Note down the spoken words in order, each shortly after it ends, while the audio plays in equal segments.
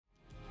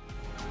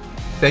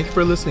Thank you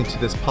for listening to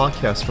this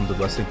podcast from the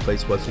Resting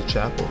Place Wesley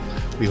Chapel.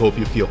 We hope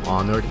you feel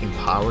honored,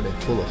 empowered, and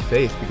full of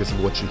faith because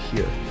of what you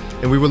hear.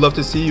 And we would love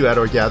to see you at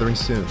our gathering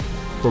soon.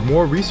 For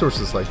more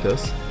resources like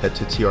this, head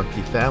to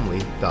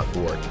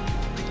trpfamily.org.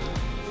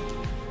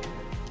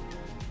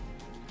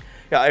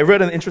 Yeah, I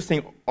read an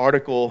interesting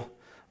article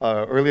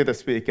earlier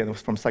this week, and it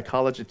was from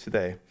Psychology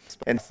Today.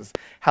 And this is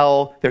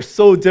how they're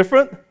so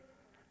different,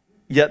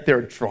 yet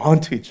they're drawn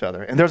to each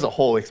other. And there's a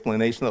whole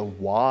explanation of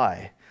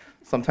why.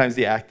 Sometimes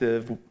the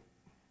active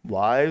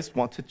wives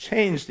want to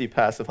change the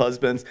passive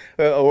husbands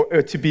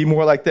or to be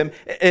more like them.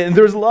 And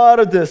there's a lot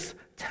of this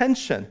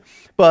tension.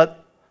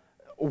 But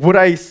what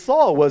I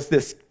saw was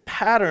this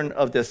pattern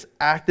of this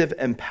active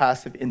and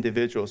passive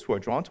individuals who are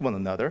drawn to one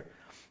another,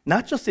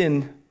 not just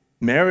in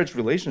marriage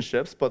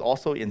relationships, but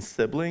also in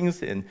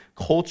siblings, in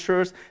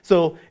cultures.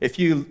 So if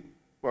you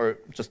or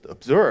just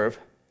observe,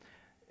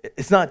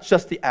 it's not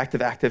just the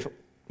active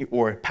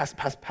or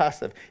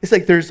passive. It's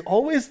like there's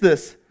always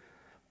this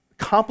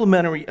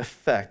complementary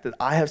effect that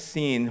I have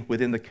seen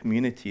within the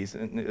communities,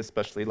 and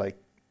especially like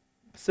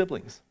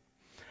siblings.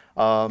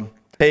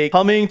 They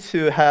coming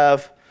to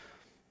have,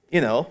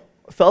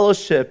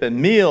 fellowship and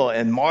meal,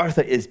 and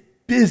Martha is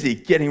busy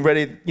getting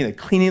ready,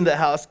 cleaning the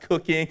house,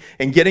 cooking,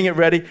 and getting it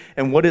ready.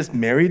 And what is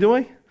Mary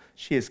doing?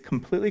 She is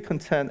completely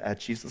content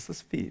at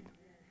Jesus' feet,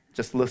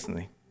 just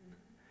listening.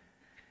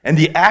 And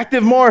the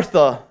active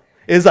Martha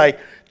is like,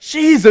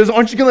 Jesus,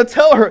 aren't you going to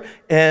tell her?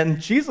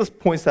 And Jesus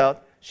points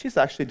out, she's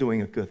actually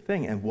doing a good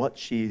thing, and what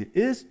she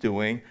is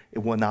doing, it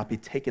will not be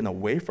taken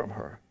away from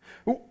her.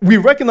 We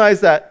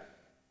recognize that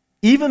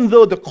even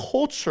though the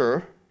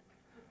culture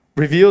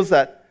reveals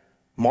that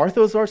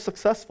Marthas are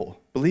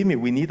successful, believe me,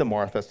 we need the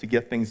Marthas to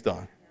get things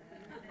done.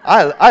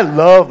 I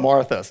love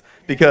Marthas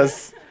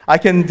because I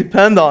can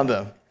depend on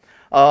them.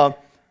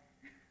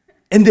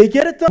 And they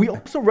get it done. We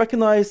also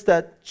recognize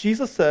that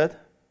Jesus said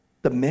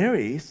the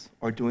Marys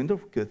are doing the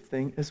good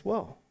thing as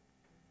well.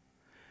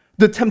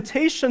 The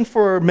temptation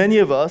for many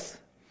of us,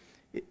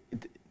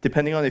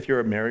 depending on if you're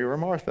a Mary or a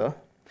Martha,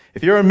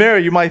 if you're a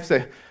Mary, you might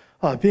say,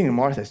 oh, being a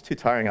Martha is too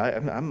tiring.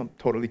 I'm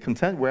totally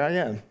content where I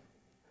am.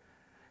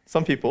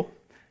 Some people.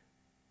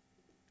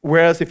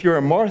 Whereas if you're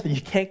a Martha, you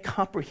can't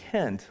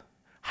comprehend.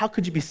 How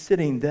could you be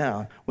sitting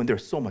down when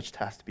there's so much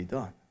task to be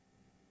done?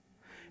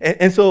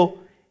 And so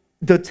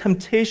the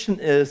temptation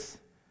is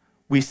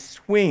we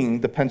swing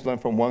the pendulum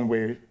from one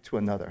way to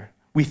another.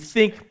 We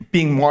think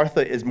being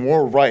Martha is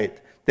more right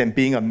than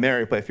being a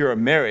Mary, but if you're a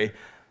Mary,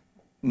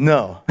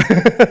 no.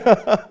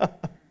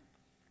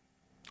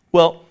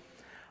 Well,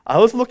 I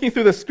was looking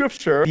through the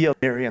scripture, be a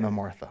Mary and a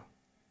Martha.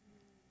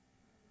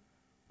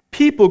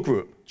 People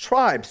group,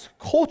 tribes,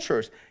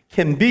 cultures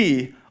can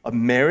be a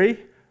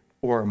Mary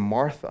or a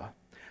Martha.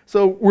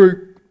 So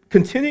we're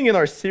continuing in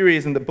our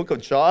series in the book of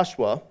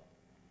Joshua,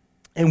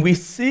 and we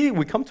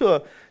come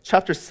to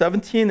chapter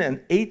 17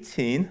 and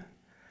 18,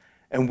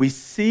 and we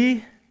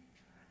see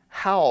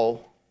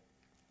how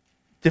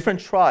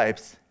different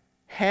tribes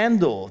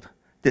handled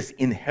this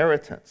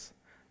inheritance,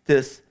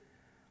 this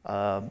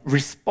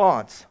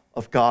response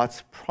of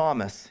God's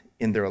promise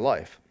in their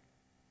life.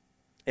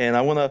 And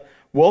I want to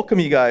welcome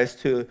you guys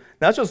to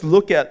not just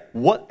look at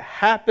what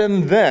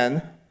happened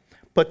then,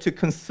 but to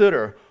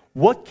consider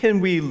what can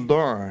we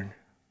learn,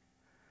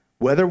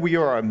 whether we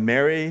are a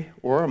Mary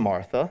or a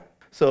Martha.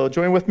 So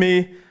join with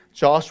me,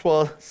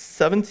 Joshua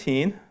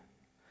 17.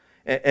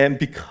 And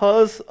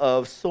because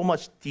of so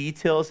much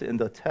details in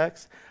the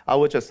text, I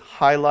would just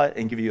highlight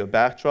and give you a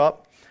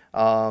backdrop.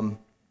 And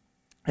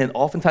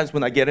oftentimes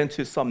when I get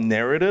into some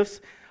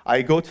narratives,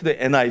 I go to the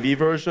NIV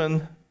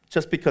version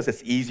just because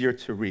it's easier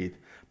to read.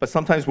 But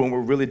sometimes when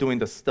we're really doing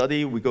the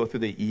study, we go through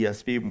the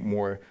ESV,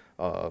 more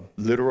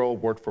literal,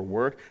 word for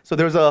word. So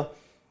there's a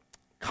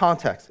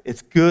context.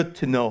 It's good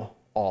to know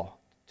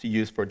all to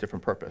use for a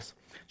different purpose.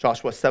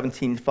 Joshua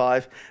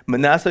 17:5,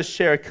 Manasseh's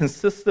share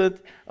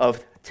consisted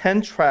of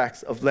 10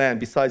 tracts of land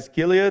besides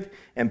Gilead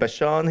and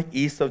Bashan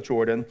east of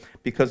Jordan,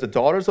 because the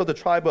daughters of the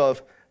tribe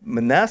of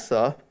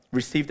Manasseh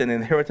received an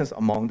inheritance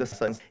among the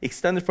sons,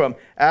 extended from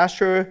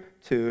Asher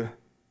to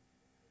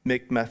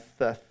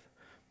Mikmetheth.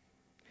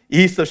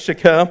 East of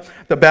Shechem,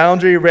 the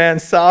boundary ran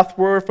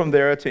southward from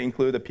there to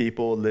include the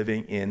people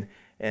living in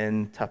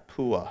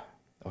Tapua.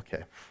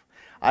 Okay.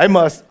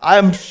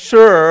 I'm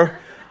sure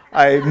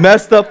I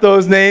messed up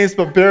those names,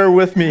 but bear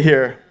with me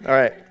here. All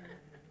right.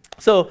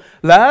 So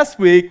last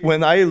week,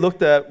 when we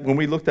looked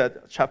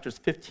at chapters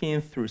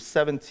 15 through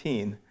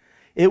 17,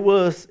 it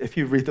was, if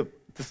you read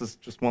this is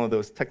just one of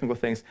those technical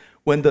things,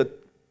 when the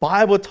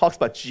Bible talks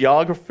about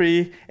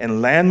geography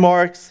and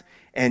landmarks,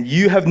 and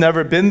you have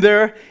never been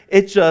there,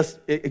 it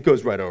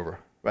goes right over,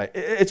 right?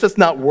 It's just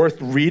not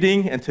worth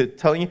reading and to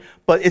telling you,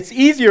 but it's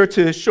easier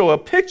to show a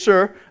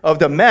picture of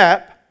the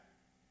map.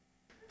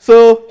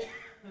 So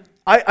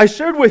I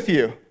shared with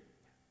you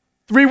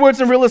 3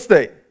 words in real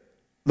estate: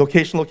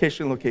 location,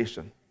 location,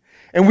 location.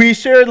 And we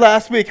shared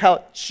last week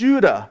how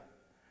Judah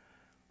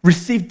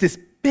received this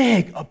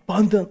big,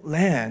 abundant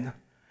land,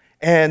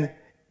 and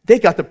they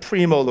got the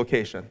primo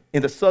location.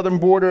 In the southern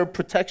border,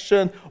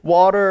 protection,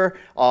 water,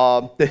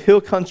 the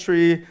hill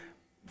country,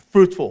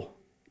 fruitful.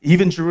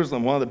 Even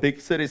Jerusalem, one of the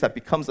big cities that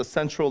becomes a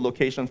central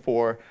location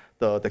for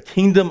the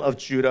kingdom of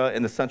Judah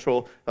and the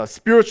central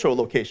spiritual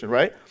location,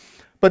 right?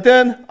 But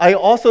then I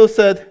also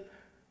said,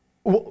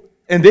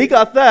 and they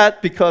got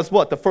that because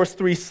what? The first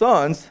 3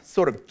 sons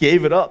sort of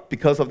gave it up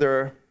because of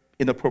their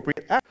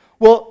inappropriate act.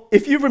 Well,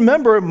 if you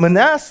remember,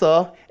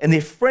 Manasseh and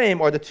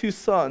Ephraim are the 2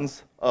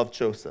 sons of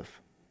Joseph.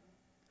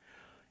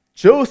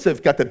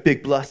 Joseph got the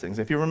big blessings.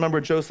 If you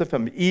remember Joseph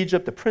from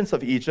Egypt, the prince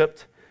of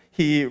Egypt,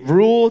 he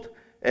ruled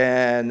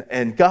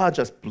and God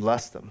just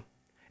blessed them.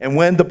 And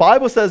when the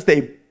Bible says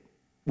they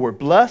were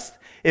blessed,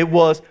 it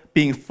was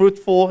being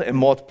fruitful and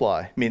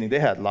multiply, meaning they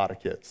had a lot of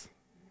kids.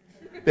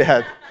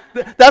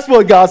 That's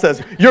what God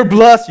says. You're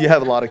blessed, you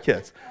have a lot of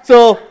kids.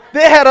 So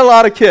they had a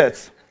lot of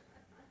kids.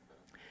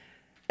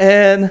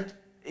 And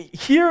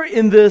here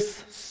in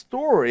this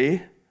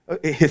story,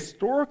 a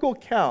historical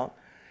account,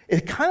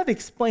 it kind of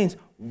explains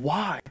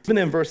why. Even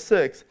in verse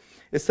 6,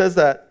 it says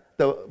that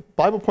the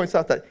Bible points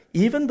out that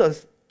even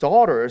the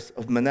daughters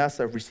of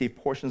Manasseh received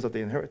portions of the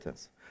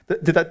inheritance.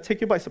 Did that take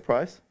you by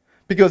surprise?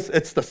 Because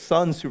it's the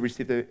sons who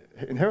receive the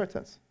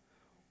inheritance.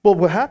 Well,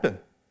 what happened?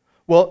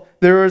 Well,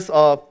 there's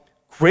a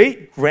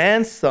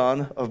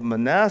great-grandson of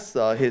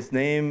Manasseh. His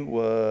name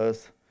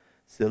was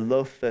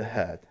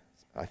Zelophehad.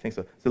 I think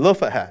so.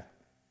 Zelophehad.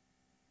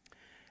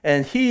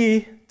 And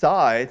he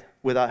died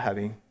without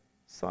having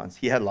sons.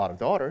 He had a lot of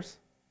daughters,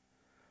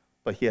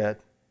 but he had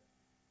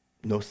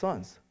no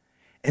sons.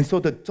 And so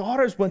the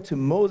daughters went to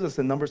Moses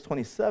in Numbers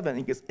 27, and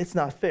he goes, it's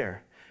not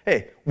fair.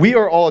 Hey, we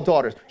are all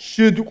daughters.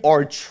 Should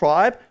our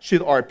tribe,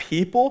 should our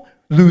people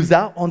lose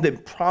out on the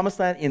promised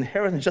land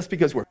inheritance just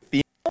because we're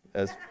female?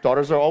 As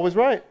daughters are always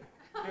right.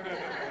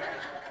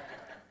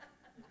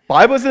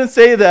 Bible doesn't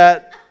say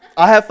that.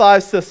 I have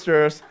 5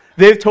 sisters.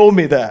 They've told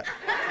me that.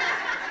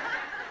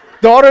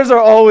 Daughters are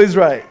always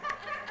right.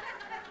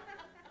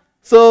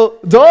 So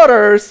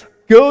daughters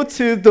go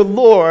to the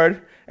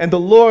Lord, and the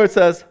Lord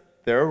says,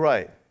 they're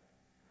right.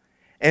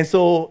 And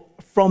so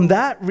from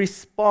that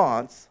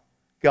response,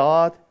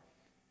 God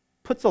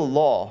puts a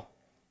law.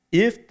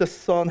 If the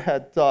son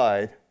had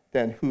died,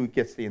 then who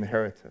gets the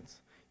inheritance?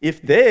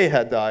 If they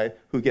had died,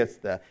 who gets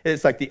that?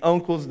 It's like the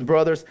uncles, the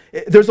brothers.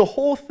 There's a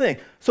whole thing.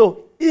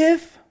 So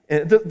if,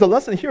 the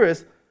lesson here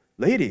is,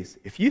 ladies,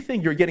 if you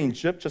think you're getting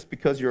gypped just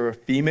because you're a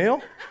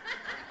female,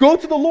 go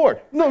to the Lord.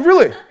 No,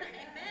 really. Amen.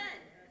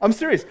 I'm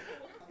serious.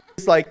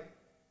 It's like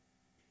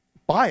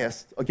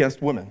biased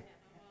against women.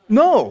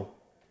 No.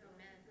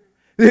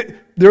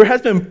 There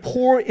has been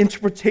poor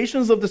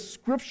interpretations of the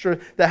scripture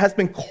that has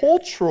been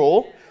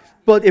cultural,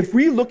 but if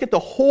we look at the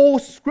whole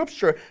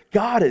scripture,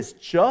 God is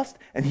just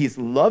and he's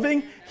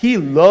loving. He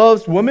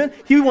loves women.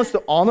 He wants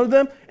to honor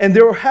them. And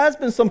there has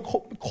been some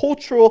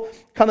cultural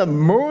kind of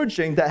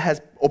merging that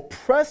has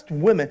oppressed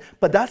women,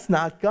 but that's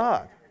not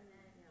God.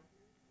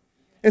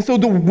 And so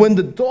when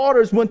the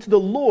daughters went to the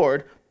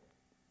Lord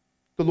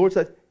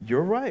said,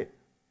 you're right.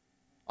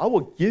 I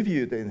will give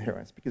you the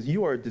inheritance because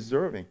you are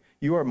deserving.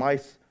 You are my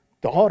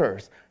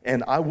daughters,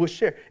 and I will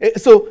share.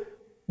 So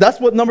that's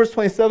what Numbers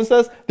 27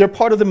 says. They're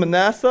part of the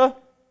Manasseh.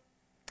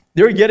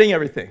 They're getting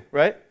everything,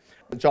 right?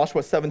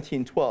 Joshua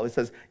 17:12, it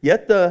says,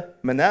 yet the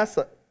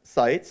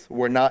Manassites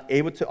were not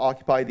able to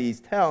occupy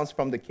these towns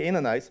from the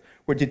Canaanites,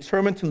 were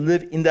determined to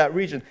live in that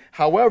region.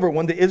 However,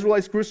 when the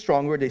Israelites grew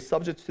stronger, they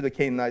subjected to the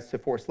Canaanites to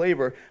forced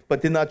labor,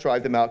 but did not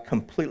drive them out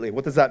completely.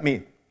 What does that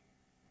mean?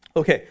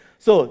 Okay,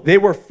 so they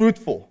were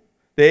fruitful.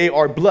 They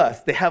are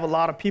blessed. They have a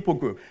lot of people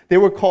group. They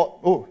were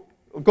called,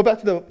 go back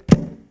to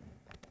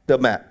the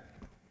map.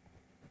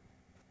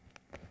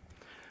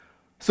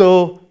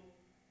 So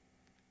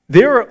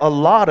they're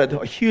allotted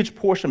a huge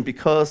portion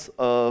because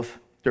of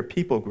their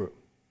people group,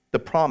 the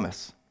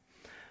promise.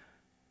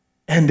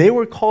 And they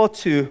were called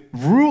to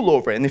rule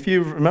over it. And if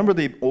you remember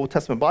the Old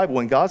Testament Bible,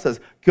 when God says,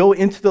 go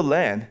into the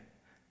land,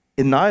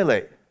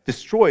 annihilate,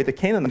 destroy the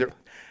Canaan,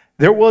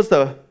 there was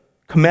the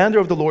commander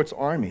of the Lord's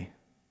army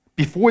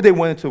before they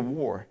went into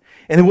war.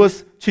 And it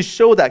was to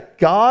show that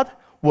God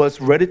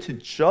was ready to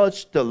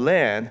judge the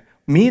land,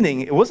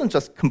 meaning it wasn't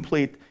just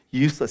complete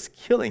useless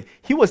killing.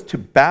 He was to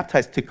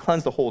baptize, to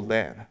cleanse the whole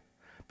land.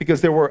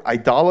 Because there were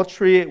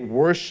idolatry,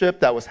 worship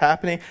that was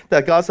happening,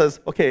 that God says,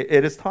 okay,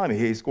 it is time.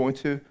 He's going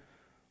to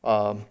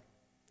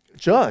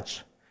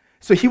judge.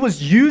 So he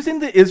was using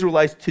the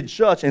Israelites to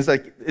judge, and he's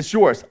like, it's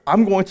yours.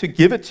 I'm going to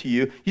give it to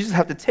you. You just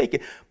have to take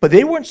it. But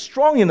they weren't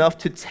strong enough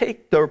to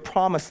take their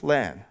promised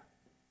land.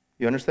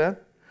 You understand?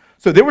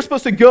 So they were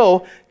supposed to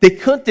go. They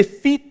couldn't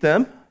defeat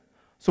them.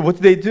 So what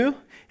did they do?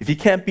 If you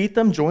can't beat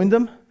them, join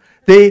them.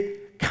 They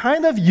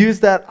kind of use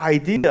that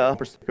idea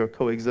to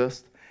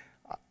coexist.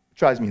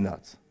 Drives me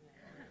nuts.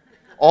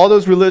 All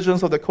those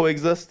religions of the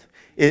coexist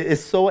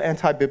is so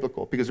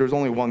anti-biblical because there's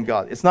only one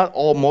God. It's not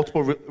all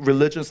multiple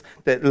religions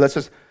that let's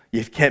just,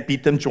 if you can't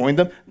beat them, join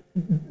them.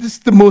 This is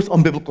the most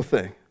unbiblical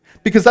thing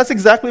because that's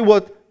exactly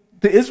what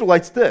the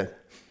Israelites did.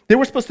 They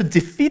were supposed to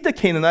defeat the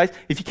Canaanites.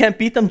 If you can't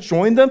beat them,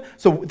 join them.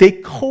 So they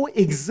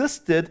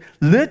coexisted,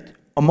 lived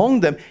among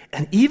them,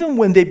 and even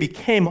when they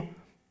became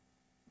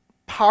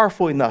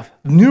powerful enough,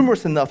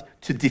 numerous enough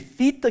to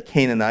defeat the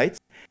Canaanites,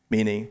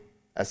 meaning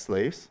as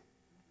slaves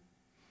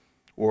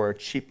or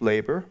cheap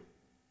labor,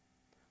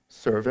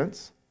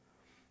 servants,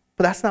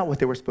 but that's not what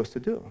they were supposed to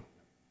do.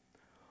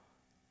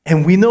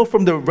 And we know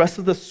from the rest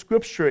of the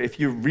scripture, if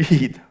you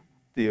read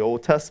the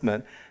Old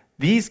Testament,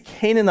 these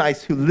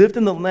Canaanites who lived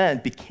in the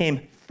land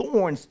became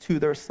thorns to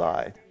their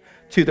side,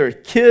 to their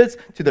kids,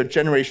 to their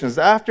generations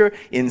after,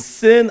 in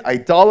sin,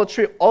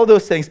 idolatry, all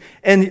those things.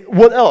 And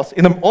what else?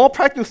 In an all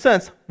practical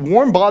sense,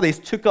 warm bodies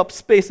took up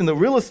space in the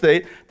real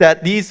estate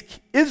that these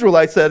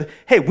Israelites said,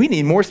 hey, we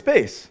need more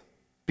space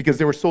because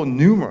they were so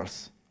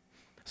numerous.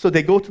 So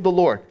they go to the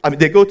Lord.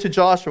 They go to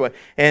Joshua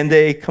and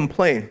they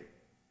complain.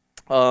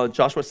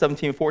 Joshua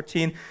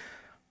 17:14.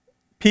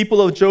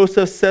 People of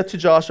Joseph said to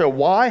Joshua,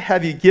 why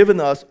have you given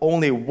us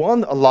only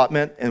one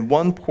allotment and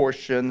one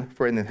portion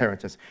for an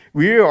inheritance?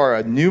 We are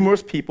a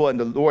numerous people, and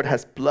the Lord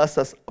has blessed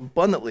us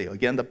abundantly.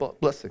 Again, the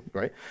blessing,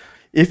 right?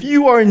 If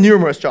you are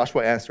numerous,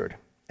 Joshua answered,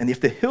 and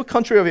if the hill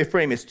country of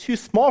Ephraim is too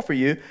small for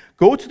you,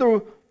 go to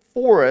the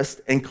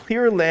forest and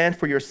clear land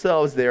for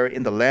yourselves there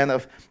in the land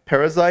of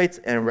Perizzites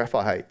and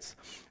Rephaites.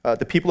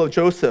 The people of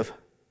Joseph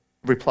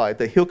replied,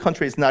 the hill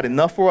country is not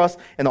enough for us,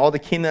 and all the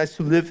Canaanites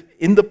who live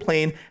in the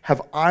plain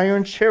have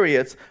iron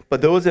chariots,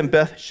 but those in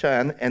Beth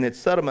Shan and its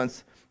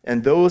settlements,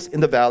 and those in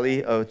the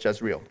valley of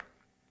Jezreel.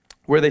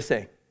 What are they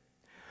saying?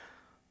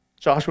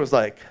 Joshua's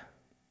like,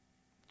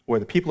 or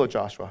the people of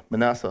Joshua,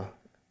 Manasseh,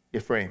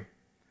 Ephraim,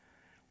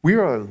 we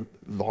are a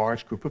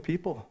large group of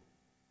people.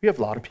 We have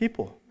a lot of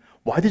people.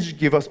 Why did you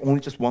give us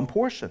only just one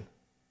portion?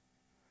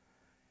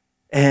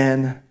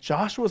 And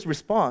Joshua's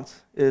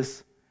response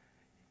is,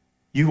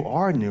 you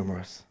are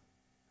numerous.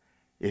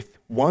 If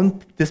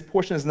this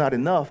portion is not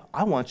enough,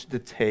 I want you to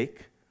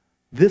take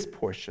this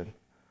portion,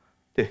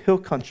 the hill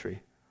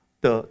country,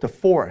 the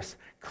forest,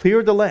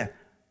 clear the land.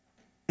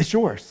 It's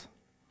yours.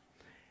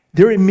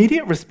 Their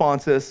immediate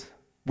response is,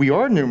 we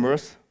are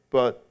numerous,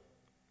 but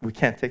we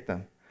can't take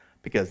them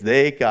because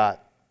they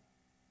got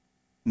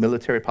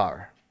military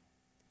power,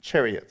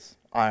 chariots,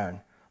 iron.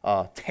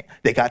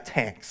 They got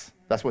tanks.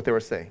 That's what they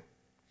were saying.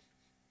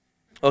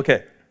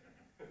 Okay.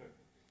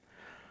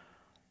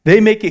 They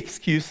make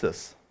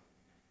excuses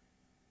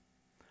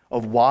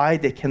of why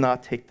they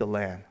cannot take the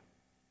land.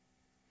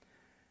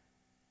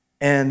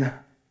 And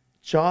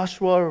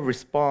Joshua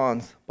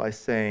responds by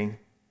saying,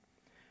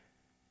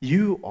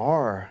 you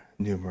are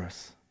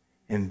numerous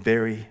and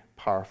very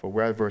powerful.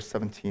 We're at verse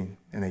 17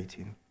 and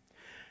 18.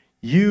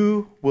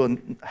 You will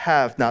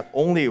have not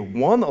only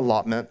one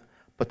allotment,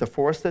 but the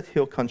forested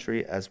hill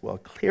country as well.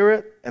 Clear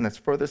it, and its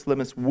furthest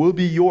limits will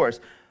be yours.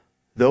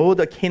 Though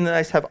the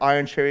Canaanites have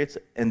iron chariots,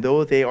 and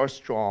though they are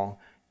strong,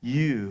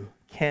 you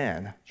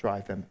can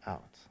drive them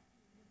out.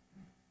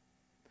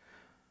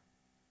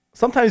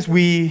 Sometimes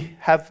we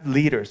have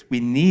leaders, we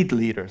need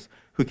leaders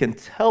who can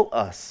tell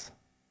us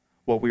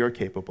what we are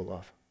capable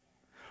of.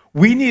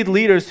 We need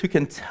leaders who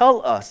can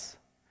tell us,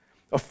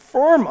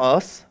 affirm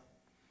us,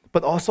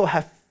 but also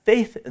have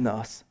faith in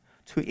us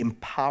to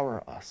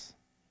empower us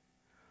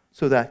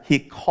so that He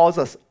calls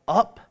us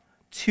up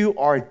to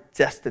our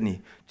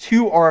destiny,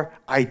 to our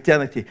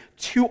identity,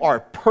 to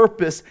our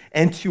purpose,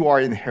 and to our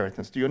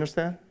inheritance. Do you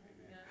understand?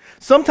 Yeah.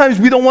 Sometimes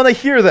we don't want to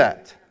hear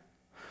that.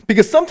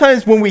 Because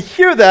sometimes when we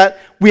hear that,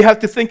 we have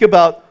to think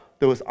about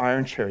those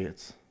iron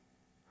chariots,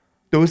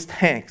 those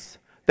tanks,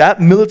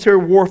 that military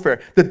warfare,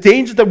 the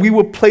danger that we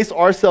would place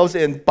ourselves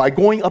in by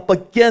going up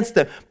against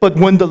them. But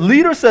when the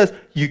leader says,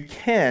 you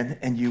can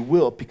and you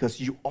will because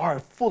you are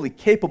fully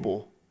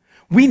capable,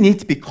 we need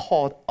to be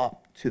called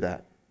up to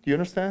that. Do you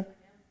understand?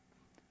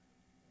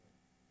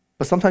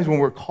 But sometimes when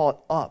we're called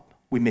up,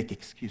 we make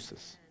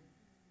excuses.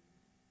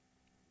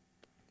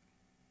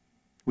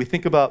 We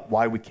think about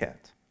why we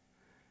can't.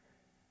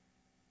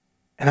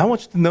 And I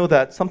want you to know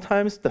that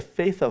sometimes the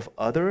faith of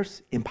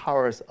others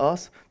empowers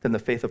us than the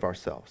faith of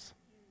ourselves.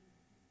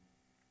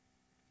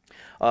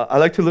 I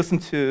like to listen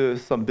to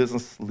some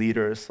business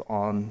leaders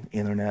on the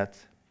internet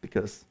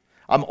because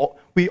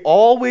we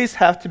always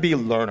have to be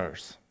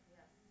learners,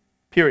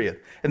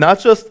 period. And not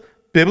just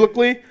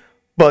biblically,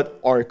 but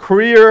our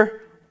career,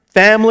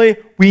 family,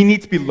 we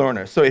need to be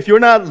learners. So if you're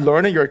not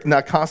learning, you're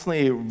not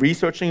constantly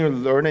researching, you're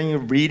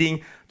learning,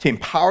 reading to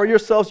empower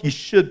yourselves, you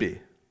should be.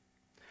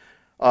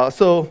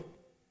 So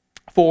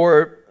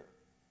for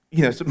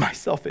my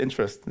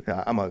self-interest,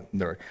 I'm a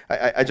nerd.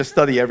 I just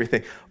study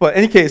everything. But in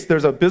any case,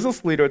 there's a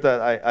business leader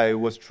that I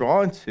was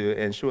drawn to,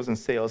 and she was in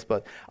sales.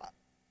 But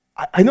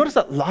I noticed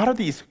that a lot of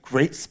these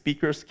great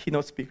speakers,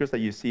 keynote speakers that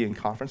you see in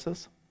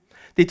conferences,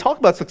 they talk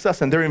about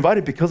success, and they're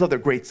invited because of their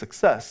great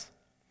success.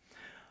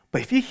 But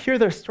if you hear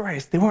their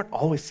stories, they weren't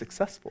always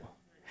successful.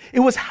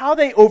 It was how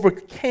they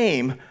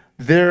overcame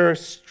their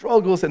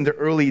struggles in the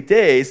early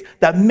days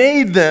that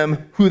made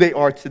them who they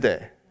are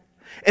today.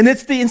 And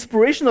it's the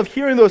inspiration of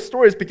hearing those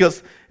stories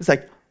because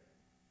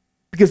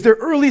their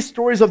early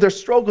stories of their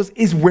struggles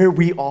is where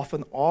we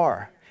often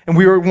are. And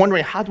we were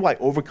wondering, how do I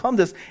overcome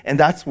this? And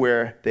that's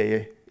where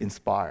they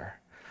inspire.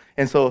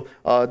 And so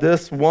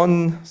this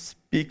one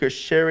speaker,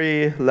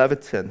 Sherry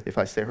Levitin, if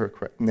I say her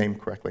name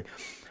correctly,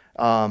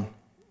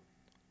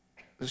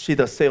 she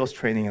does sales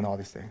training and all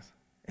these things.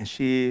 And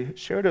she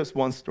shared us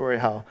one story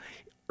how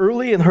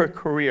early in her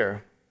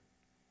career,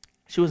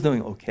 she was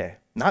doing okay.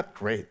 Not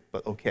great,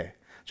 but okay.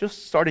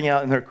 Just starting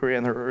out in her career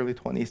in her early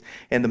 20s.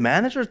 And the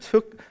manager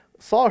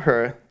saw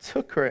her,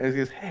 took her, and he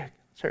goes, hey,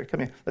 Sherry,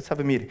 come here, let's have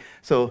a meeting.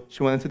 So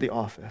she went into the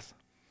office.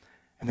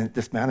 And then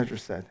this manager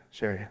said,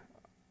 Sherry,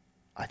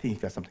 I think you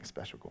got something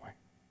special going.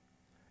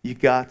 You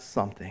got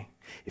something.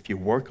 If you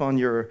work on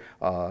your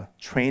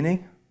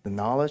training, the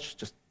knowledge,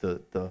 just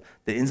the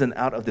ins and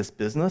out of this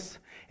business,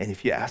 and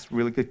if you ask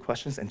really good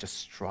questions and just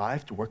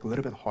strive to work a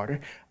little bit harder,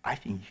 I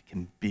think you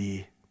can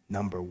be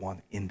number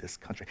one in this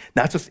country.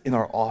 Not just in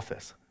our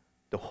office,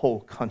 the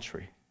whole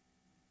country.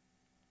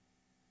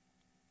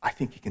 I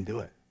think you can do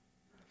it.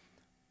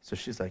 So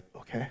she's like,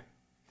 okay.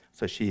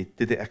 So she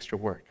did the extra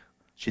work.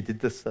 She did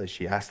this,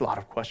 she asked a lot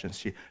of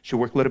questions. She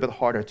worked a little bit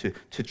harder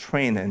to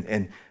train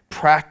and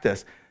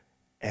practice.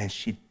 And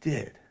she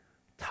did.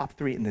 Top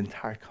 3 in the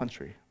entire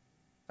country.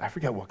 I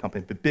forget what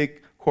company, the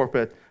big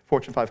corporate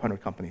Fortune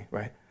 500 company,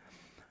 right?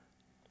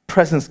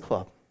 President's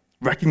Club,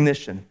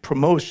 recognition,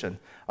 promotion.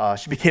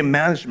 She became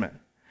management.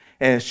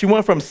 And she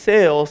went from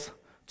sales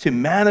to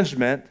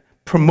management,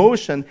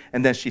 promotion,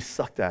 and then she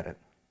sucked at it.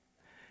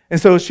 And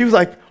so she was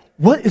like,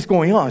 what is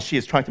going on? She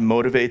is trying to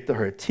motivate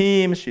her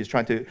team. She's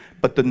trying to,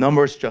 but the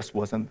numbers just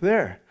wasn't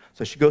there.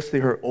 So she goes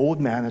to her old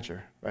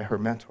manager, right, her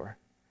mentor.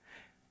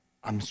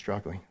 I'm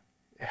struggling.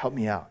 Help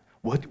me out.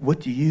 What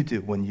do you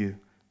do when you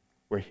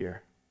were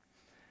here?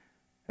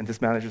 And this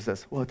manager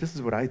says, well, this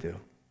is what I do.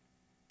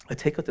 I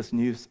take out this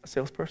new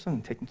salesperson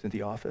and take him to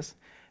the office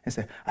and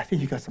say, I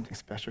think you got something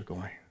special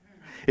going.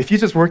 If you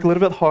just work a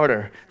little bit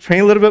harder,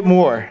 train a little bit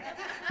more,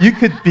 you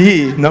could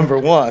be number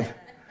one.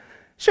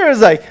 Sure,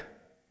 it's like,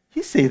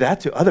 you say that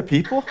to other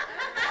people?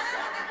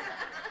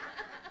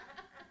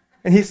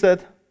 And he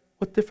said,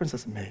 what difference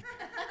does it make?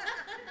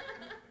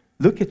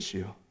 Look at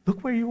you.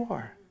 Look where you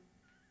are.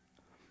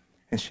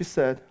 And she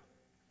said,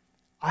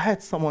 I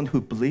had someone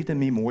who believed in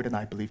me more than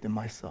I believed in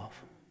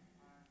myself.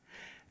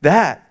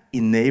 That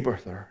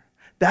enabled her.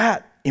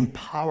 That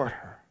empowered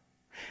her.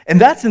 And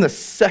that's in the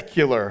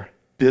secular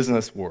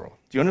business world.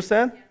 Do you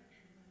understand?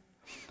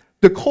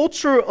 The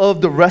culture of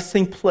the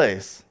resting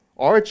place,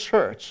 our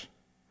church,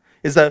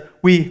 is that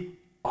we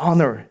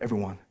honor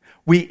everyone.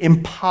 We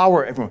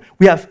empower everyone.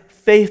 We have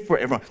faith for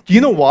everyone. Do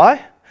you know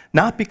why?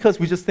 Not because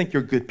we just think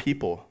you're good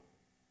people.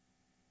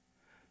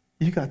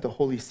 You got the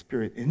Holy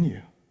Spirit in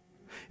you.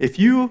 If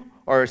you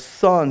are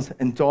sons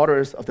and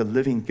daughters of the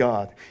living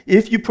God,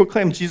 if you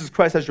proclaim Jesus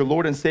Christ as your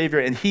Lord and Savior,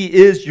 and He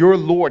is your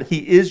Lord, He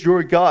is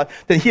your God,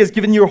 then He has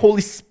given you your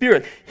Holy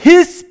Spirit.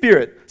 His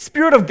Spirit,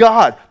 Spirit of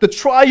God, the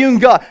triune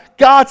God,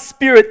 God's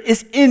Spirit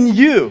is in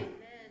you.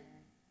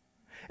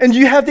 And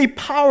you have the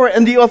power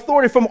and the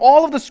authority from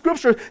all of the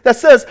scripture that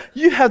says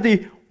you have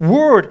the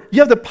word, you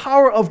have the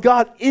power of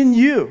God in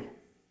you,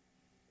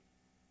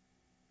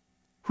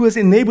 who has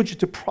enabled you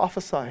to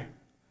prophesy.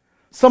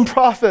 Some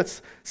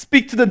prophets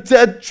speak to the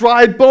dead,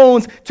 dry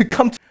bones to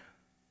come to.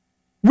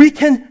 We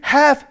can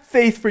have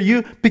faith for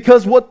you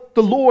because what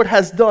the Lord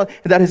has done,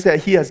 and that is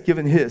that He has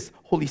given His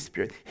Holy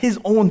Spirit, His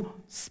own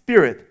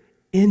Spirit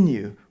in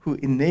you, who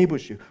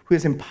enables you, who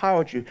has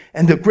empowered you.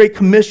 And the Great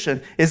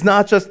Commission is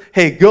not just,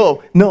 hey,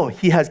 go. No,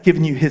 He has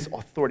given you His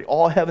authority,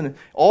 all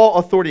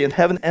authority in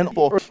heaven and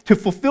earth, to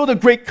fulfill the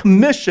Great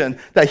Commission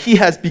that He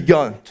has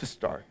begun to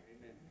start.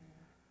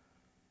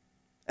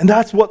 And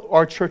that's what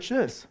our church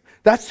is.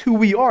 That's who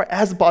we are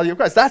as the body of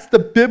Christ. That's the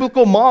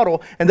biblical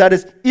model, and that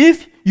is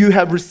if you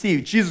have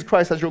received Jesus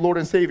Christ as your Lord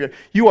and Savior,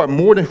 you are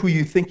more than who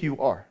you think you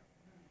are.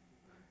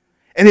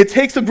 And it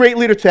takes a great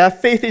leader to have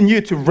faith in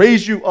you, to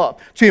raise you up,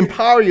 to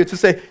empower you, to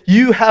say,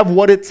 you have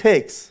what it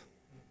takes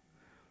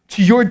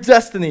to your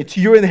destiny,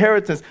 to your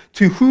inheritance,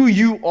 to who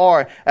you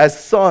are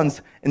as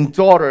sons and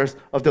daughters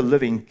of the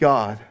living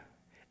God,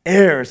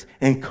 heirs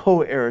and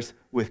co-heirs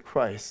with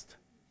Christ.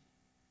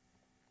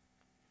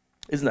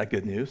 Isn't that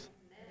good news?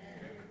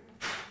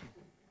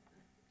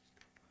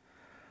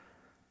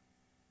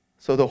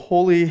 So the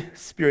Holy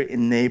Spirit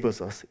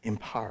enables us,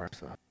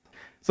 empowers us.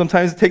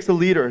 Sometimes it takes a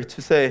leader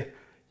to say,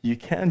 you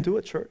can do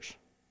it, church.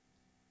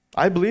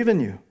 I believe in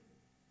you.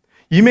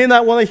 You may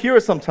not want to hear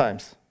it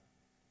sometimes,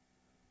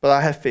 but I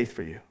have faith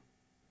for you.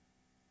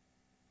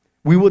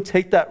 We will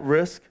take that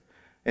risk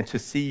and to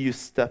see you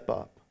step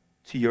up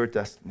to your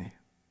destiny.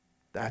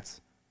 That's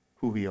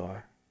who we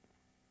are.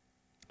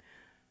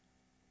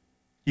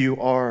 You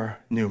are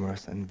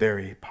numerous and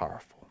very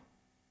powerful.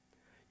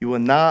 You will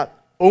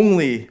not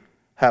only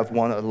have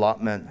one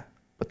allotment,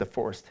 but the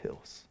forest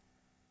hills.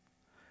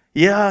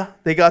 Yeah,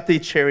 they got the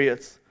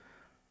chariots,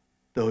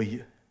 though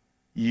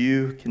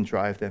you can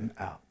drive them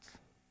out.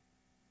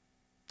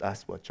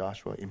 That's what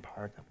Joshua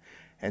empowered them.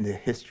 And the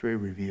history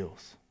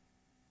reveals.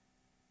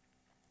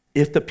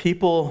 If the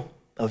people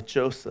of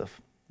Joseph,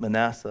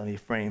 Manasseh, and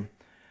Ephraim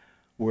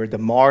were the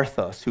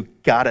Marthas who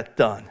got it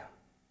done.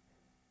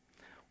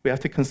 We have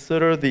to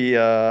consider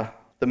the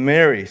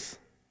Marys.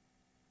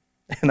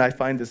 And I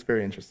find this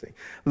very interesting.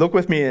 Look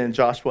with me in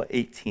Joshua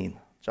 18.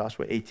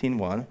 Joshua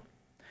 18:1. It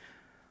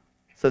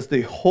says,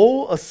 the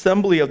whole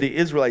assembly of the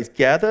Israelites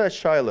gathered at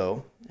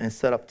Shiloh and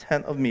set up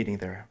tent of meeting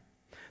there.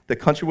 The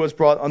country was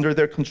brought under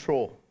their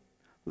control.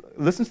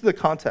 Listen to the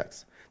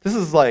context. This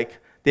is like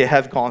they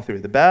have gone through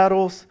the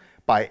battles.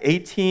 By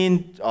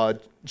 18,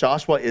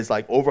 Joshua is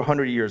like over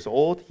 100 years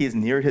old. He is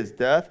near his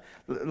death.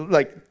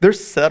 Like, they're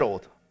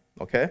settled,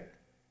 okay?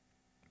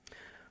 It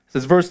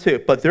says, verse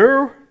 2, but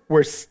there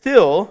were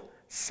still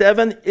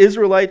 7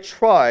 Israelite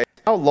tribes.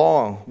 How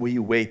long will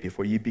you wait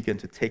before you begin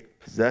to take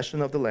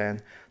possession of the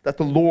land that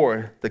the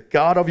Lord, the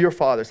God of your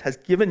fathers, has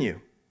given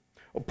you?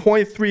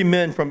 Appoint 3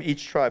 men from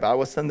each tribe. I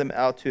will send them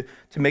out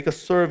to make a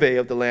survey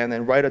of the land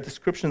and write a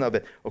description of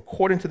it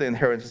according to the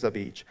inheritance of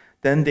each.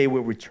 Then they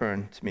will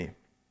return to me.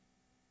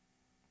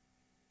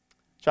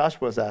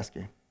 Joshua is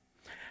asking,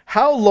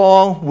 how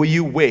long will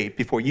you wait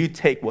before you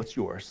take what's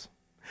yours?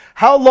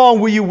 How long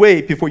will you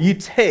wait before you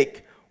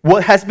take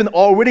what has been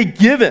already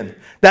given,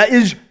 that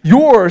is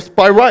yours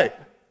by right?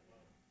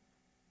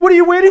 What are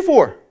you waiting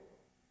for?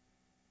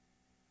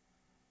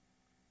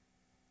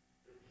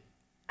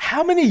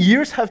 How many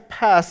years have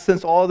passed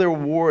since all their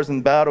wars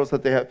and battles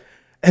that they have,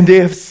 and they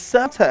have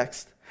set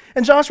text?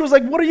 And Joshua's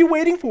like, what are you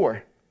waiting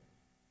for?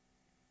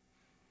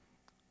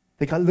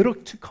 They got a little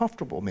too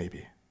comfortable,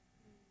 maybe.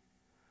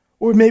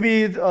 Or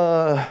maybe,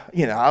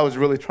 I was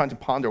really trying to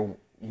ponder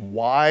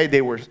why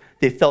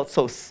they felt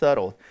so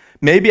settled.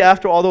 Maybe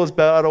after all those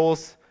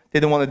battles, they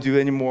didn't want to do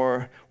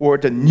anymore. Or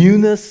the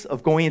newness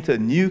of going into a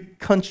new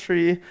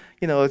country.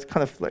 It's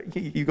kind of like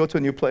you go to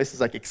a new place, it's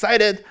like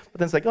excited, but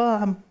then it's like,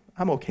 oh,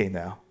 I'm okay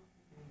now.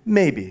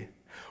 Maybe.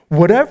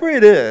 Whatever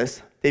it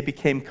is, they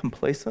became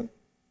complacent,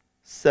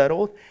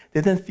 settled.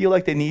 They didn't feel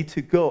like they need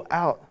to go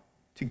out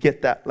to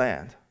get that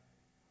land,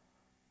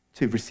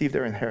 to receive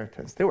their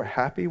inheritance. They were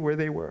happy where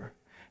they were.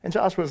 And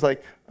Joshua was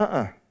like,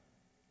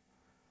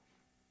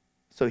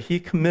 So he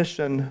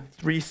commissioned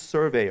 3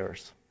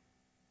 surveyors,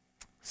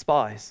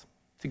 spies,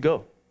 to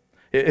go.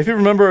 If you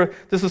remember,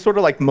 this is sort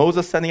of like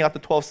Moses sending out the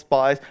 12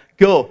 spies.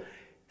 Go,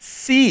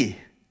 see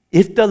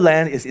if the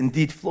land is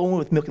indeed flowing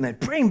with milk and honey.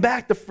 Bring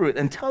back the fruit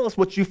and tell us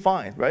what you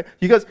find, right?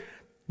 Because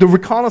the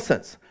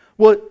reconnaissance.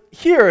 Well,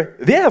 here,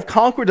 they have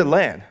conquered the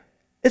land.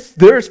 It's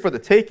theirs for the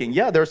taking.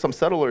 Yeah, there are some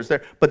settlers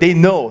there, but they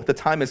know the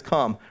time has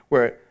come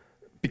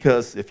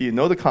because if you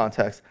know the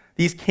context,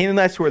 these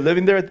Canaanites who are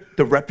living there,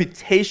 the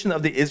reputation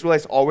of the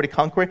Israelites already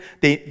conquering,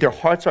 their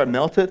hearts are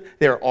melted,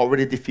 they are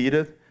already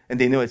defeated, and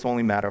they know it's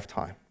only a matter of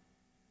time.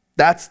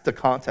 That's the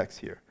context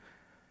here.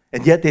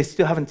 And yet they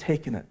still haven't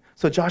taken it.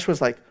 So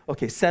Joshua's like,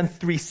 okay, send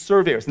 3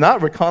 surveyors,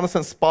 not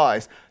reconnaissance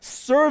spies,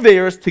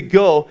 surveyors to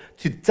go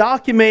to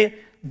document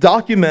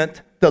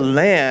the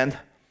land,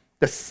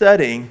 the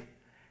setting.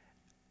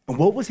 And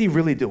what was he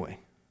really doing?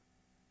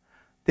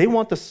 They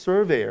want the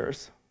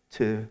surveyors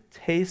to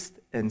taste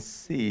and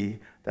see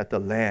that the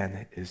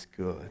land is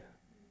good.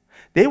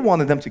 They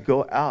wanted them to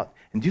go out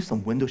and do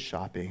some window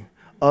shopping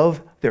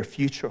of their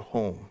future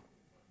home.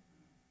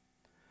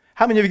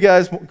 How many of you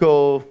guys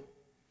go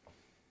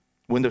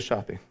window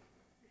shopping?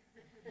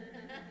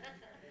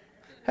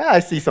 I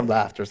see some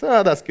laughter.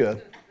 Oh, that's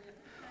good.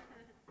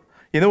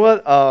 You know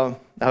what?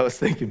 I was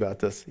thinking about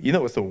this. You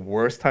know what's the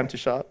worst time to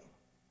shop?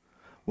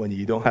 When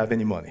you don't have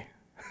any money.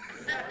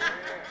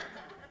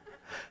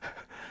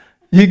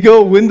 You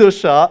go window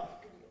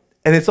shop,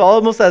 and it's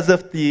almost as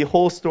if the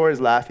whole store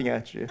is laughing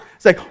at you.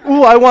 It's like,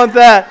 ooh, I want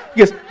that.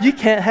 Because you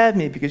can't have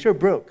me because you're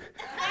broke.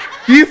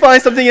 You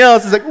find something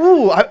else. It's like,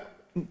 ooh,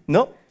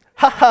 nope.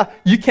 Haha,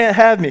 you can't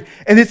have me.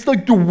 And it's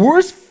like the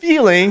worst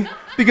feeling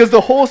because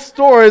the whole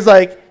store is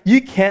like, you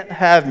can't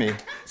have me.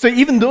 So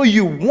even though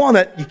you want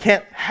it, you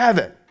can't have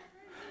it.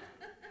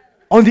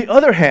 On the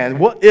other hand,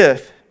 what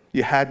if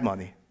you had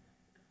money?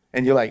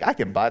 And you're like, I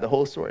can buy the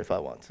whole store if I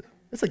want to.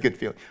 It's a good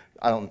feeling.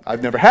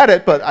 I've never had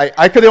it, but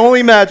I could only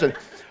imagine.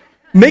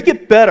 Make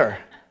it better.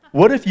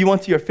 What if you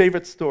went to your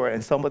favorite store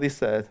and somebody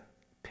said,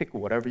 pick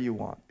whatever you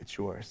want. It's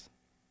yours.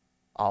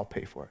 I'll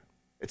pay for it.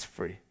 It's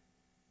free.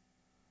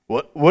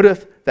 What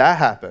if that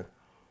happened?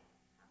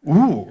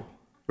 Ooh,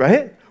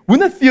 right?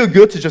 Wouldn't it feel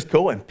good to just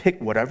go and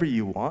pick whatever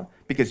you want?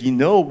 Because you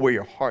know where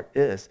your heart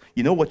is.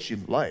 You know what you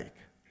like.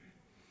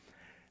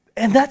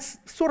 And that's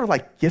sort of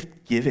like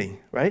gift giving,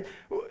 right?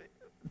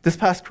 This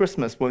past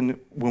Christmas, when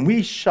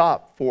we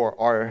shop for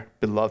our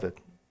beloved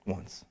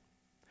ones,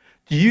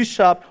 do you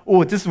shop,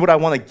 oh, this is what I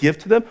want to give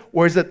to them?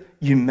 Or is it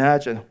you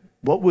imagine,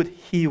 what would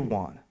he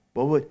want?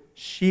 What would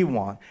she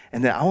want?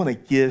 And then I want to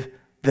give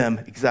them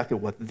exactly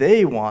what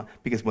they want,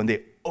 because when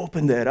they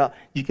open that up,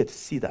 you get to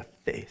see that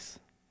face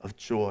of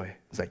joy.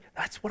 It's like,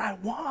 that's what I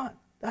want.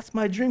 That's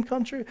my dream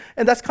come true.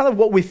 And that's kind of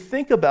what we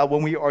think about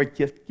when we are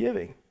gift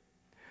giving.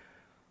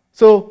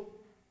 So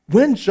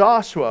when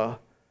Joshua,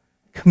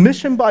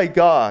 commissioned by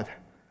God,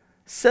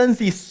 sends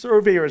these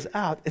surveyors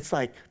out. It's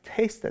like,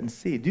 taste and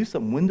see. Do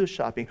some window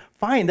shopping.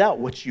 Find out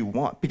what you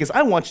want, because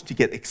I want you to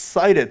get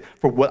excited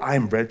for what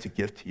I'm ready to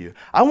give to you.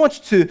 I want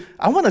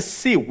to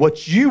see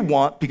what you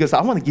want, because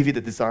I want to give you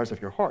the desires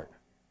of your heart.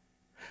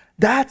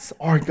 That's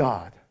our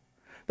God.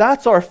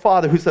 That's our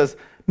Father who says,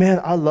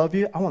 man, I love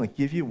you. I want to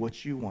give you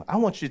what you want. I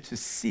want you to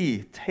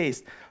see,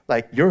 taste,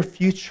 like your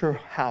future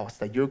house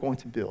that you're going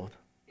to build.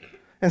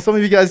 And some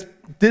of you guys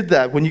did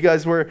that when you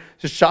guys were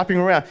just shopping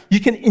around. You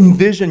can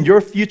envision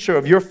your future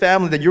of your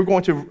family that you're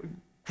going to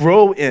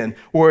grow in,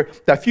 or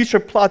that future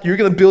plot you're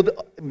going to build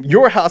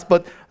your house,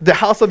 but the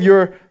house of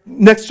your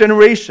next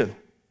generation.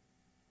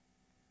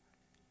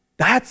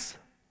 That's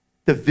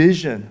the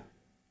vision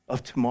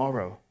of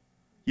tomorrow,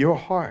 your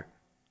heart.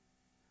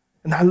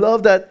 And I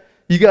love that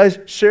you guys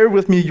shared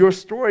with me your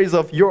stories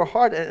of your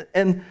heart,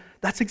 and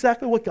that's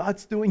exactly what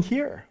God's doing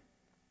here.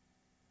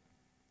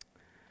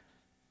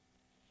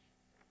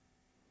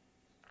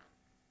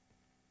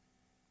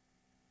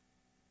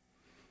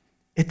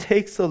 It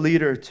takes a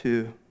leader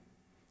to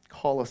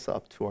call us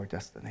up to our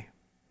destiny,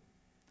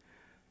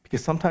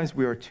 because sometimes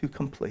we are too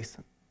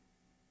complacent.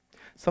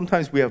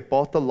 Sometimes we have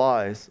bought the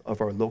lies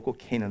of our local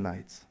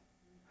Canaanites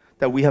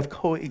that we have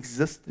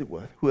coexisted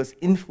with, who has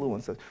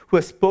influenced us, who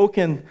has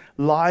spoken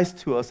lies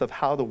to us of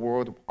how the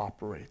world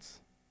operates.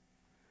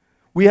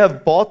 We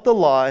have bought the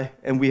lie,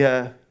 and we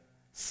have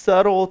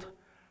settled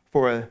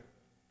for a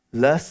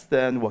less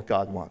than what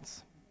God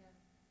wants.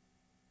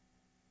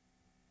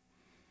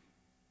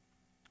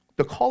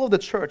 The call of the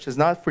church is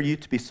not for you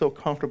to be so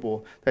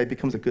comfortable that it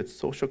becomes a good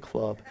social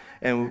club,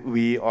 and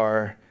we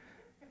are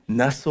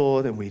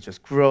nestled, and we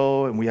just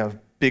grow, and we have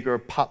bigger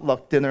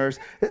potluck dinners.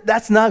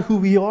 That's not who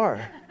we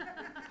are.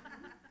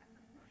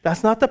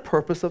 That's not the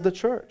purpose of the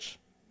church.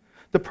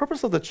 The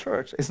purpose of the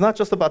church is not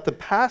just about the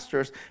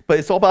pastors, but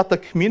it's all about the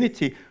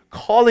community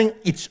calling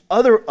each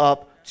other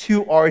up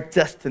to our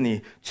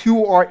destiny,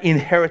 to our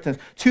inheritance,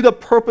 to the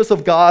purpose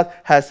of God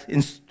has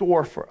in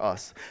store for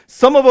us.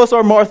 Some of us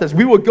are Marthas.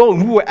 We will go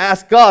and we will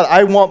ask God,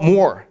 I want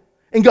more.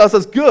 And God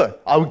says, good,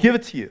 I will give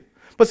it to you.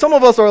 But some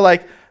of us are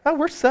like, oh,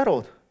 we're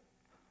settled.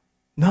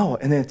 No,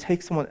 and then it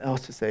takes someone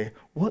else to say,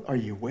 what are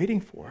you waiting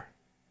for?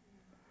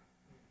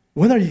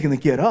 When are you going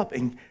to get up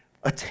and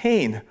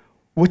attain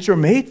what you're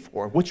made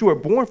for, what you were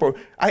born for?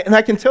 And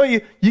I can tell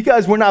you, you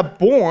guys were not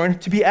born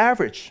to be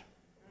average.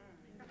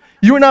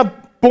 You were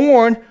not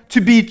born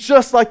to be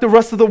just like the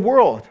rest of the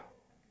world.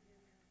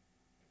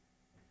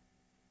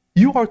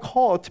 You are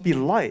called to be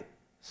light,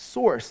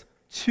 source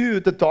to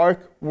the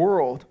dark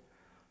world,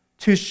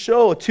 to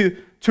show, to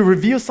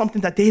reveal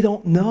something that they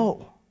don't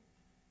know.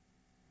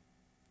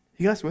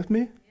 You guys with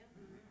me?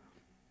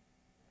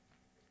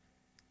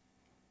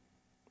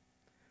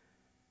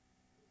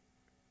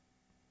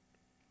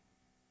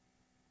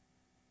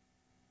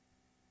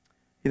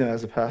 You know,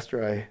 as a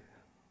pastor,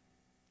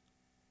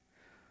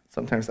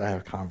 sometimes I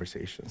have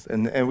conversations,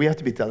 and we have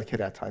to be delicate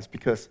at times,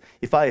 because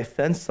if I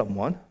offend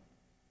someone,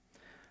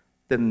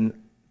 then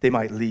they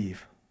might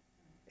leave.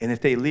 And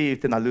if they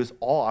leave, then I lose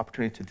all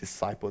opportunity to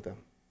disciple them.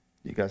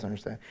 You guys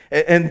understand?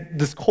 And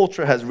this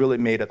culture has really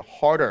made it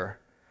harder,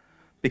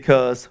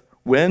 because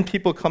when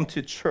people come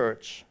to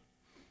church,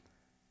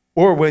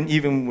 or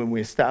even when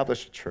we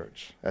establish a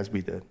church, as we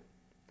did,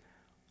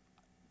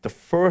 the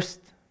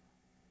first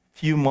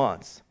few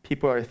months,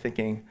 people are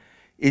thinking,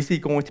 is he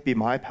going to be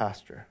my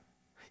pastor?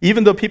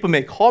 Even though people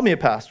may call me a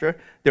pastor,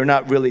 they're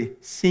not really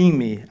seeing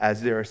me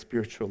as their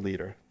spiritual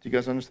leader. Do you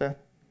guys understand?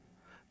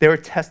 They're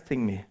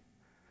testing me,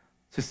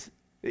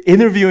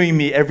 interviewing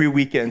me every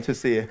weekend to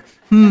see,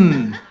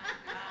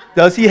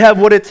 does he have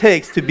what it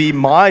takes to be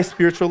my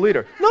spiritual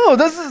leader? No,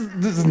 this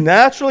is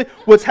naturally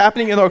what's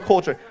happening in our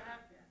culture.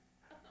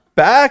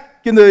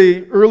 Back in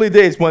the early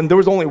days when there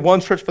was only one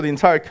church for the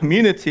entire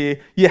community,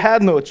 you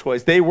had no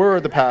choice. They were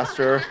the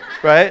pastor,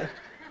 right?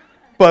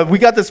 But we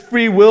got this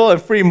free will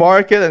and free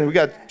market, and we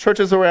got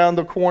churches around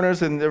the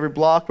corners in every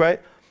block, right?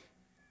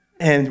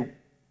 And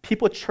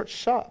people church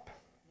shop.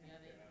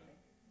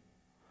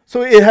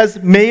 So it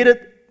has made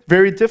it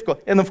very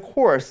difficult. And of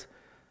course,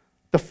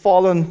 the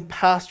fallen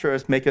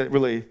pastors make it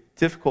really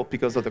difficult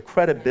because of the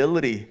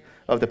credibility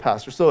of the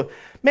pastor. So,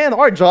 man,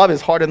 our job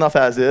is hard enough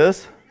as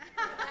is,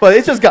 but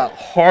it just got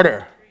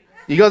harder.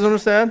 You guys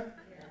understand?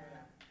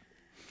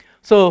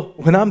 So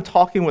when I'm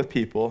talking with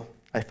people,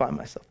 I find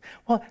myself,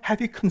 well, have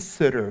you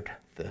considered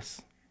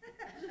this?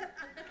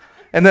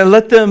 And then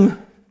let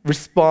them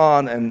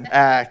respond and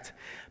act.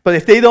 But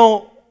if they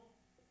don't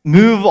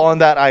move on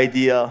that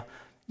idea,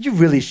 you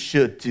really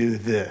should do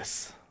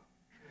this.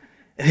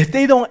 And if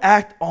they don't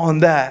act on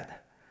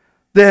that,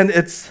 then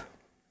it's,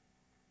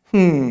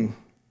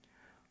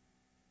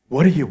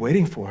 what are you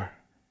waiting for?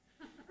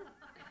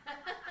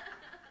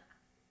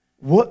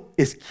 What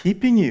is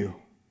keeping you?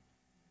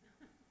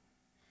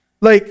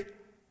 Like,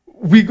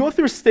 we go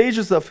through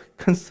stages of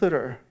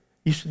consider.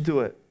 You should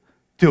do it.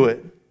 Do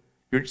it.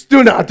 You're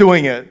still not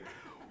doing it.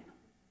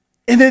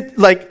 And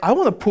I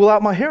want to pull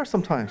out my hair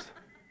sometimes.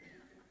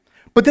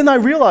 But then I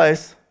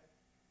realize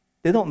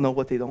they don't know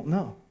what they don't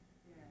know.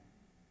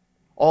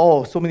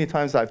 Oh, so many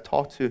times I've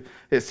talked to,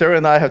 Sarah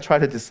and I have tried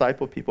to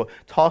disciple people,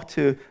 talk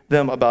to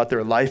them about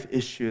their life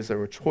issues,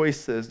 their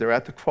choices, they're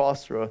at the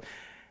crossroad,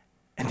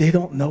 and they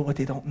don't know what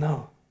they don't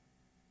know.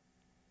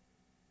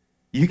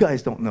 You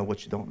guys don't know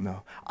what you don't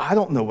know. I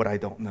don't know what I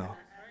don't know.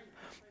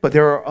 But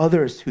there are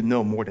others who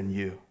know more than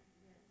you.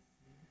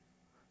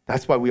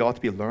 That's why we ought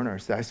to be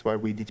learners. That's why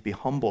we need to be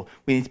humble.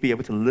 We need to be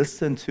able to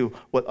listen to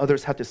what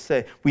others have to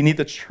say. We need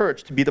the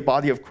church to be the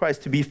body of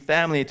Christ, to be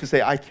family, to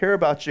say, I care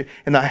about you,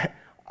 and I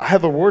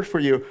have a word for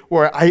you,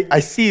 or I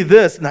see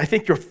this, and I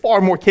think you're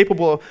far more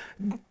capable.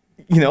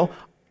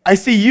 I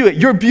see you,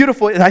 you're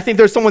beautiful, and I think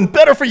there's someone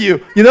better for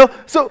you,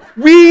 So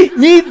we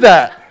need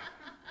that.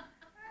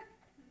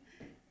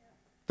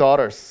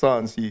 Daughters,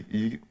 sons,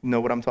 you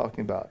know what I'm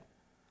talking about.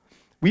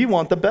 We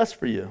want the best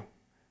for you.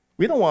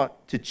 We don't want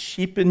to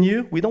cheapen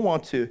you. We don't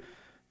want to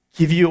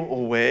give you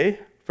away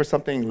for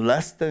something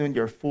less than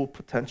your full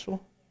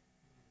potential.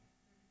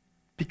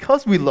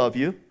 Because we love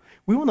you,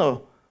 we want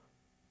to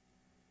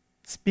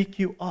speak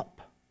you up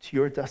to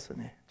your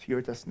destiny, to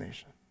your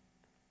destination.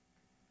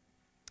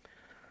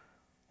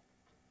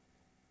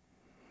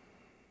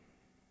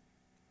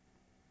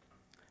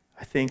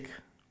 I think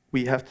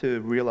we have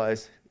to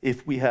realize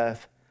if we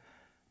have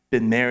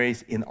been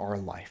married in our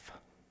life,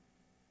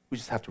 we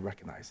just have to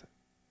recognize it.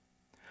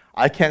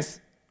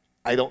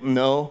 I don't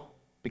know,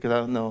 because I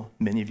don't know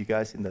many of you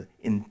guys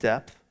in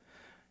depth,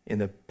 in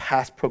the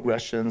past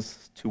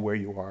progressions to where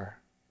you are.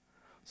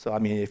 So,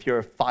 if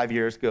you're 5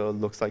 years ago, it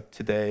looks like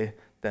today,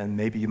 then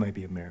maybe you might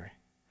be a Mary.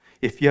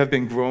 If you have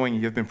been growing,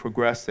 you've been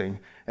progressing,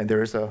 and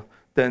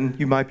then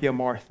you might be a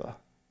Martha,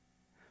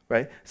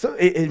 right? So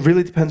it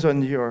really depends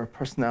on your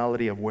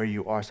personality of where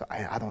you are. So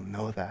I don't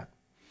know that.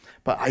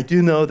 But I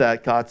do know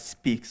that God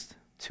speaks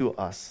to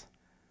us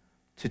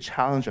to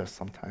challenge us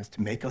sometimes,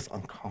 to make us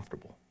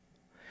uncomfortable.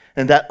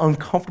 And that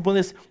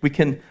uncomfortableness, we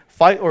can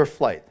fight or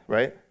flight,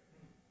 right?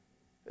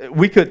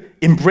 We could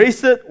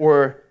embrace it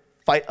or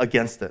fight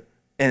against it.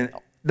 And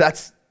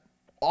that's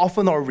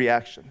often our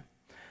reaction.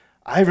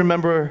 I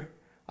remember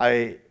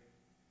it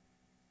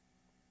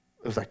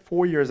was like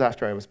 4 years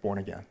after I was born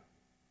again.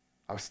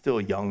 I was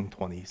still young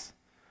 20s,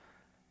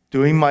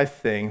 doing my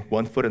thing,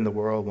 1 foot in the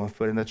world, 1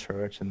 foot in the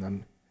church, and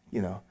then,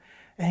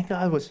 and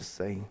God was just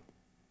saying,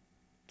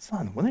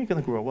 son, when are you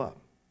going to grow up?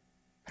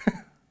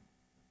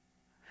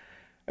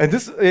 And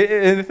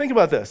think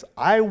about this.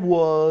 I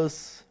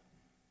was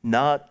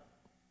not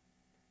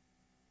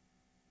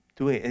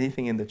doing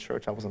anything in the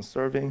church. I wasn't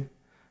serving.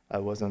 I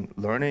wasn't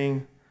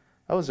learning.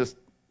 I was just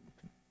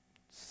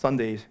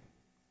Sunday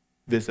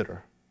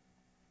visitor.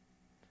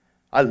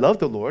 I loved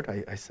the Lord.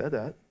 I said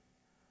that.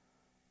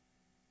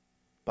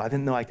 But I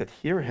didn't know I could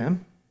hear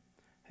him.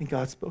 And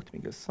God spoke to me.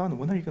 He goes, son,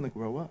 when are you going to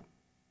grow up?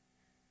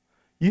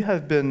 You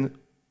have been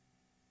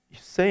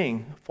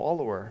saying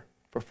follower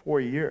for 4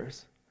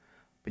 years,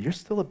 but you're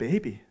still a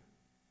baby.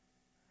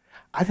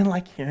 I didn't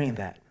like hearing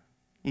that.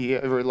 You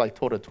ever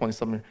told a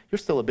 20-something, you're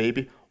still a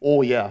baby?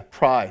 Oh yeah,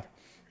 pride.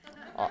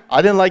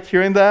 I didn't like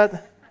hearing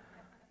that,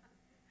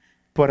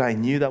 but I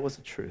knew that was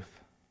the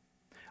truth.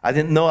 I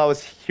didn't know I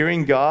was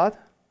hearing God,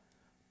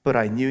 but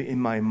I knew in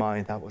my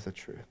mind that was the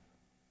truth.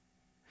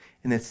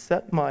 And it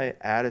set my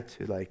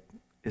attitude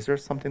is there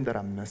something that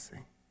I'm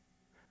missing?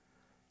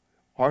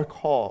 Our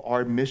call,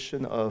 our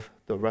mission of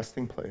the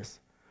resting place,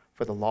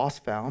 for the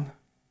lost found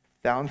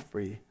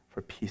free,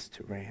 for peace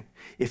to reign.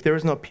 If there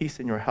is no peace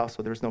in your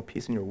household, there is no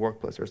peace in your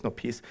workplace, there is no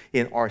peace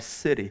in our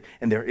city,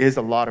 and there is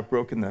a lot of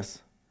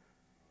brokenness,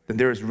 then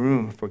there is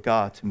room for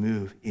God to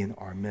move in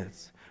our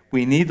midst.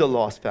 We need the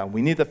lost found.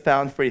 We need the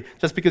found free.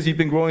 Just because you've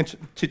been going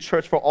to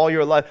church for all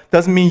your life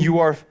doesn't mean you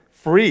are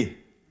free.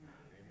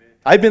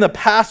 I've been a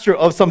pastor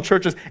of some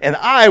churches, and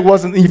I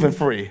wasn't even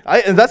free.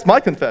 And that's my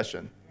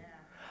confession.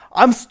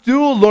 I'm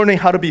still learning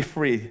how to be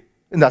free,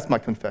 and that's my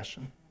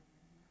confession.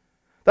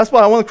 That's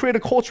why I want to create a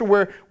culture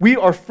where we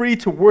are free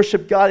to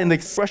worship God in the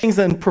expressions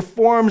and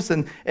performs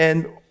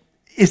and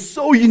is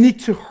so unique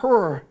to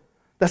her.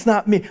 That's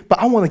not me, but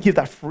I want to give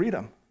that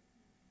freedom.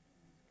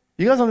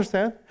 You guys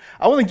understand?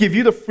 I want to give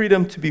you the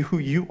freedom to be who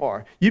you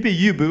are. You be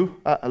you, boo.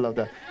 I love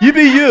that. You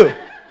be you.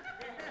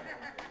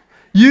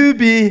 You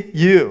be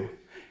you.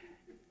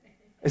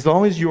 As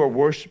long as you are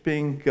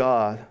worshiping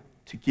God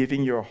to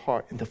giving your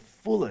heart in the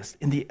fullest,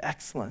 in the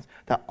excellence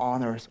that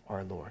honors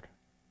our Lord.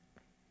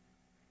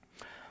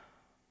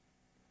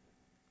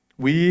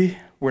 We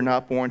were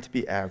not born to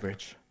be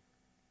average.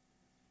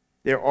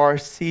 There are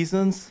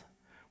seasons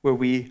where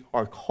we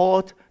are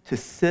called to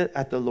sit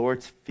at the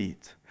Lord's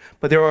feet.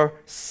 But there are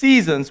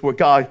seasons where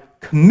God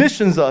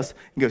commissions us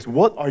and goes,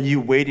 what are you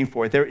waiting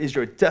for? There is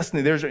your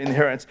destiny. There's your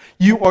inheritance.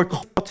 You are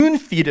called to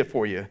feed it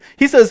for you.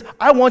 He says,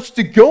 I want you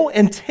to go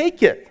and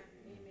take it.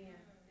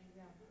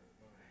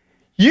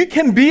 You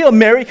can be a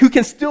Mary who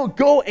can still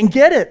go and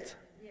get it.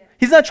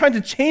 He's not trying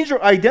to change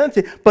your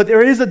identity, but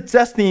there is a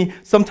destiny.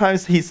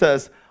 Sometimes he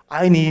says,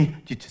 I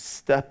need you to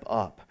step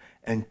up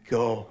and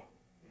go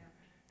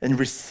and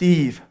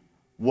receive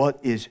what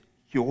is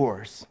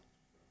yours.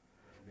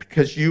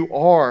 because you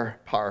are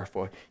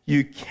powerful.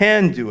 You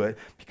can do it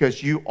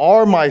because you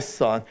are my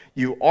son,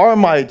 you are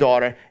my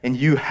daughter, and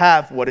you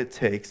have what it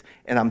takes.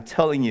 And I'm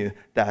telling you,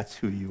 that's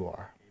who you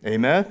are.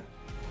 Amen?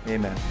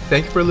 Amen.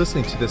 Thank you for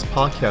listening to this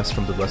podcast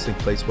from the Resting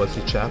Place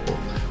Wesley Chapel.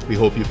 We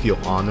hope you feel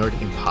honored,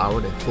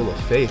 empowered, and full of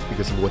faith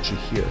because of what you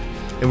hear.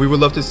 And we would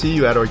love to see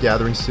you at our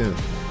gathering soon.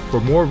 For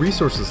more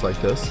resources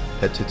like this,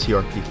 head to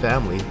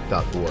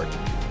trpfamily.org.